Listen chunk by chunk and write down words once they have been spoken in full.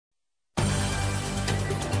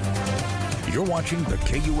You're watching the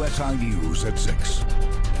KUSI News at 6.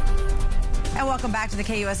 And welcome back to the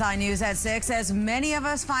KUSI News at 6. As many of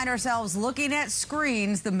us find ourselves looking at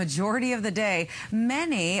screens the majority of the day,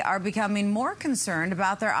 many are becoming more concerned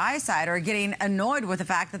about their eyesight or getting annoyed with the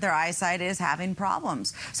fact that their eyesight is having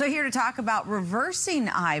problems. So here to talk about reversing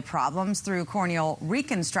eye problems through corneal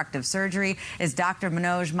reconstructive surgery is Dr.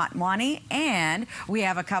 Manoj Motwani, and we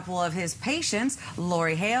have a couple of his patients,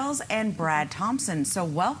 Lori Hales and Brad Thompson. So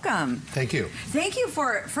welcome. Thank you. Thank you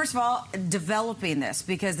for, first of all, developing this,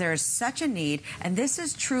 because there is such a need. And this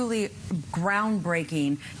is truly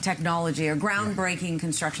groundbreaking technology or groundbreaking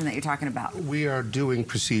construction that you're talking about. We are doing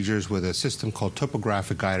procedures with a system called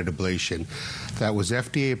Topographic guided ablation that was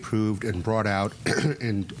FDA approved and brought out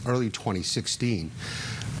in early 2016.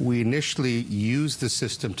 We initially used the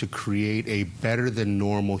system to create a better than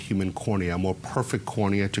normal human cornea, a more perfect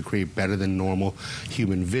cornea to create better than normal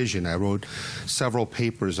human vision. I wrote several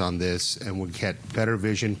papers on this, and we get better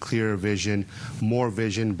vision, clearer vision, more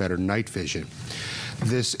vision, better night vision.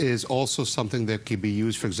 This is also something that can be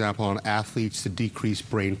used, for example, on athletes to decrease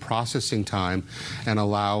brain processing time and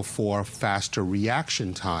allow for faster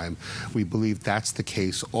reaction time. We believe that's the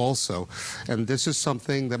case also. And this is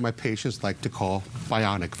something that my patients like to call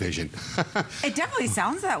bionic vision. It definitely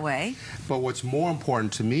sounds that way. But what's more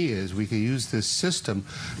important to me is we can use this system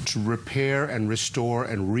to repair and restore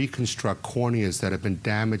and reconstruct corneas that have been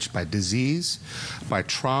damaged by disease, by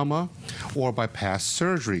trauma, or by past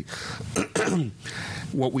surgery.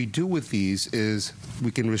 What we do with these is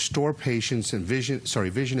we can restore patients and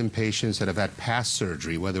vision in patients that have had past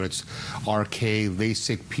surgery, whether it's RK,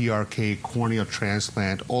 LASIK, PRK, corneal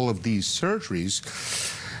transplant, all of these surgeries.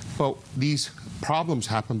 But these problems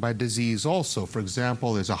happen by disease also. For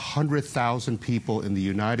example, there's 100,000 people in the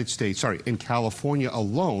United States, in California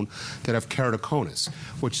alone, that have keratoconus,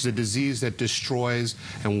 which is a disease that destroys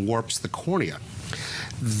and warps the cornea.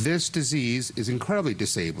 This disease is incredibly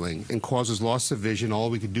disabling and causes loss of vision.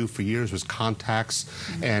 All we could do for years was contacts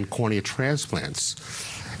and cornea transplants.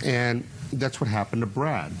 And that's what happened to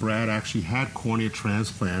Brad. Brad actually had cornea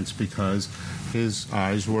transplants because his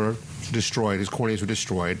eyes were destroyed, his corneas were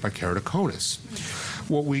destroyed by keratoconus.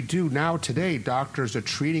 What we do now today, doctors are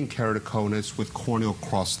treating keratoconus with corneal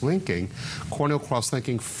cross-linking. Corneal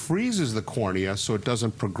cross-linking freezes the cornea so it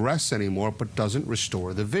doesn't progress anymore but doesn't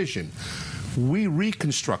restore the vision. We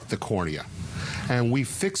reconstruct the cornea, and we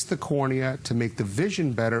fix the cornea to make the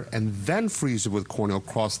vision better and then freeze it with corneal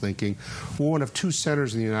cross-linking. We're one of 2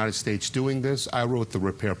 centers in the United States doing this. I wrote the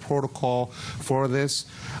repair protocol for this.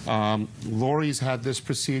 Lori's had this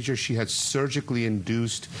procedure. She had surgically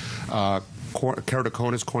induced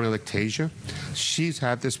keratoconus, corneal ectasia. She's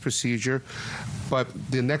had this procedure. But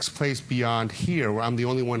the next place beyond here, where I'm the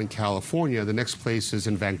only one in California, the next place is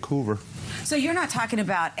in Vancouver. So you're not talking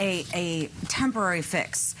about a temporary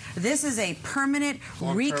fix. This is a permanent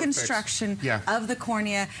reconstruction of the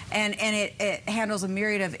cornea, and it handles a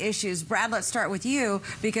myriad of issues. Brad, let's start with you,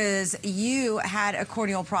 because you had a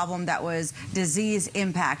corneal problem that was disease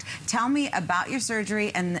impact. Tell me about your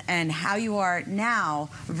surgery and how you are now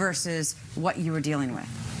versus what you were dealing with.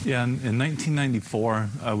 Yeah, in 1994,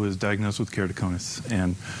 I was diagnosed with keratoconus,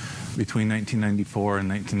 and between 1994 and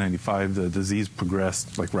 1995, the disease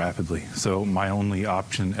progressed rapidly. So my only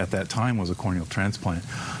option at that time was a corneal transplant,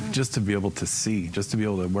 just to be able to see, just to be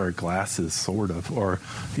able to wear glasses, sort of, or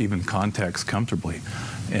even contacts comfortably.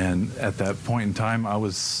 And at that point in time, I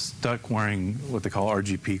was stuck wearing what they call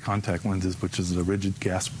RGP contact lenses, which is the rigid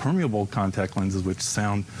gas permeable contact lenses, which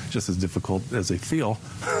sound just as difficult as they feel.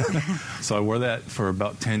 So I wore that for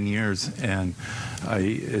about 10 years, and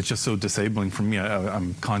it's just so disabling for me.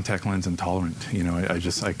 I'm contact lens intolerant. You know,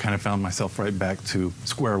 I kind of found myself right back to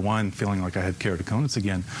square one, feeling like I had keratoconus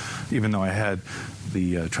again, even though I had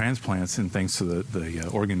the transplants, and thanks to the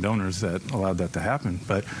organ donors that allowed that to happen.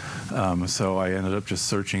 But so I ended up just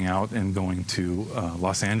searching out and going to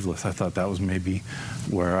Los Angeles. I thought that was maybe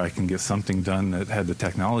where I can get something done that had the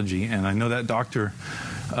technology. And I know that doctor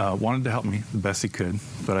wanted to help me the best he could,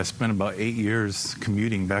 but I spent about 8 years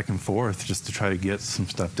commuting back and forth just to try to get some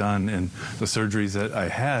stuff done. And the surgeries that I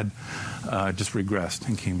had just regressed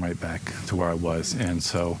and came right back to where I was. And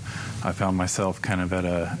so I found myself kind of at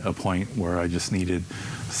a point where I just needed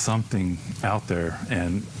something out there.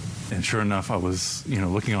 And sure enough, I was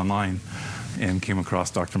looking online and came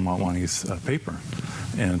across Dr. Motwani's paper.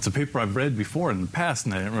 And it's a paper I've read before in the past,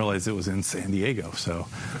 and I didn't realize it was in San Diego. So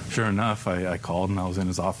sure enough, I called, and I was in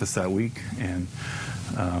his office that week, and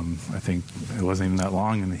I think it wasn't even that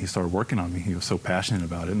long, and he started working on me. He was so passionate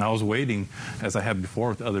about it. And I was waiting, as I had before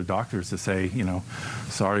with other doctors, to say,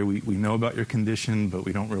 sorry, we know about your condition, but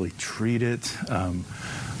we don't really treat it.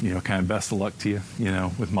 you know, kind of best of luck to you. You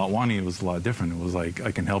know, with Motwani, it was a lot different. It was like,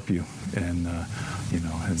 I can help you, and you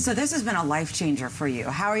know. And so this has been a life changer for you.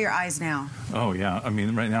 How are your eyes now? Oh yeah, I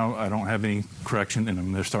mean, right now I don't have any correction in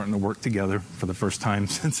them. They're starting to work together for the first time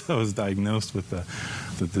since I was diagnosed with the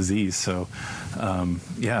disease. So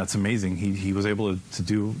yeah, it's amazing. He was able to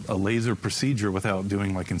do a laser procedure without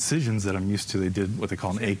doing like incisions that I'm used to. They did what they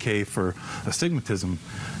call an AK for astigmatism,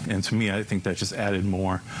 and to me, I think that just added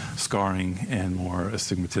more scarring and more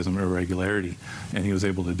astigmatism irregularity, and he was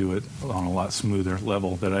able to do it on a lot smoother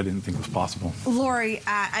level that I didn't think was possible. Lori,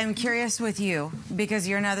 I'm curious with you, because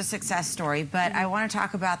you're another success story, but I want to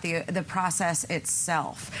talk about the process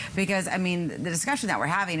itself, because I mean, the discussion that we're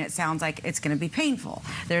having, it sounds like it's going to be painful.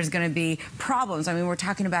 There's going to be problems. I mean, we're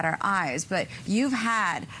talking about our eyes, but you've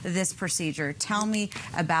had this procedure. Tell me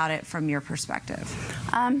about it from your perspective.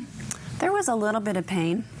 There was a little bit of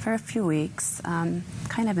pain for a few weeks, kind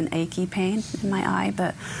of an achy pain in my eye,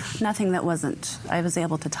 but nothing that I was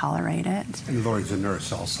able to tolerate it. And Lori's a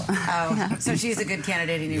nurse also. Oh, yeah. So she's a good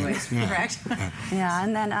candidate anyways, correct? Yeah,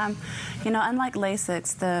 and then, you know, unlike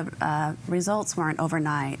LASIK, the results weren't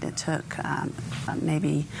overnight. It took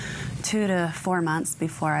maybe 2 to 4 months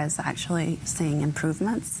before I was actually seeing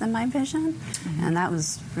improvements in my vision, and that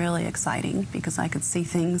was really exciting because I could see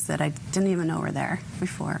things that I didn't even know were there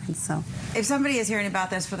before, and so. If somebody is hearing about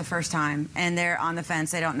this for the first time and they're on the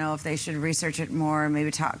fence, they don't know if they should research it more,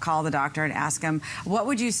 maybe call the doctor and ask them, what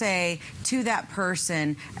would you say to that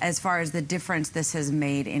person as far as the difference this has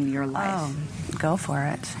made in your life? Oh, go for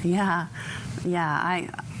it. Yeah. Yeah,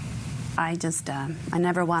 I just, I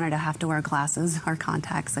never wanted to have to wear glasses or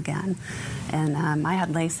contacts again. And I had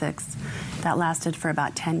LASIK that lasted for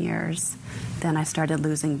about 10 years. Then I started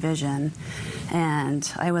losing vision,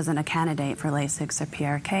 and I wasn't a candidate for LASIK or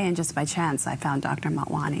PRK, and just by chance I found Dr.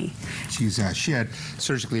 Motwani. She had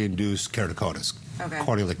surgically induced keratoconus,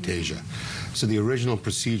 corneal ectasia. So the original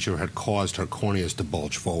procedure had caused her corneas to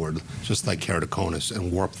bulge forward, just like keratoconus,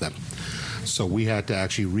 and warp them. So we had to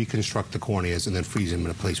actually reconstruct the corneas and then freeze them in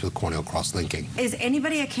a place with corneal cross-linking. Is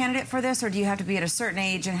anybody a candidate for this, or do you have to be at a certain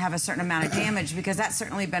age and have a certain amount of damage? Because that's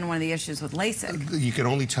certainly been one of the issues with LASIK. You can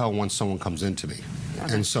only tell once someone comes into me.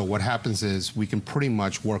 Okay. And so what happens is we can pretty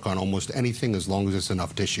much work on almost anything as long as it's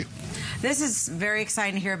enough tissue. This is very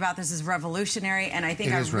exciting to hear about. This is revolutionary, and I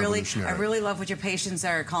think I really love what your patients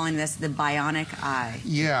are calling this, the bionic eye.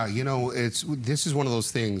 Yeah, you know, this is one of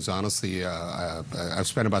those things, honestly. I've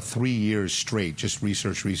spent about 3 years straight just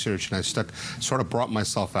research, and I sort of brought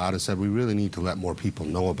myself out and said, we really need to let more people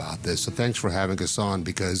know about this. So thanks for having us on,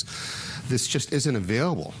 because this just isn't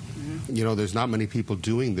available. You know, there's not many people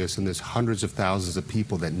doing this, and there's hundreds of thousands of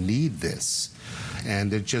people that need this.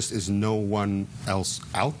 And there just is no one else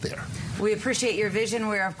out there. We appreciate your vision.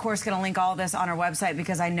 We're, of course, going to link all of this on our website,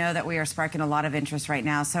 because I know that we are sparking a lot of interest right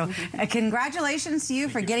now. So congratulations to you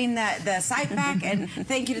for getting the sight back, and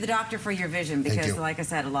thank you to the doctor for your vision, because, like I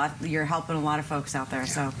said, you're helping a lot of folks out there.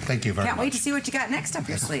 So thank you very much. Can't wait to see what you got next up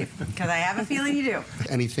your sleeve, because I have a feeling you do.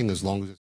 Anything as long as it's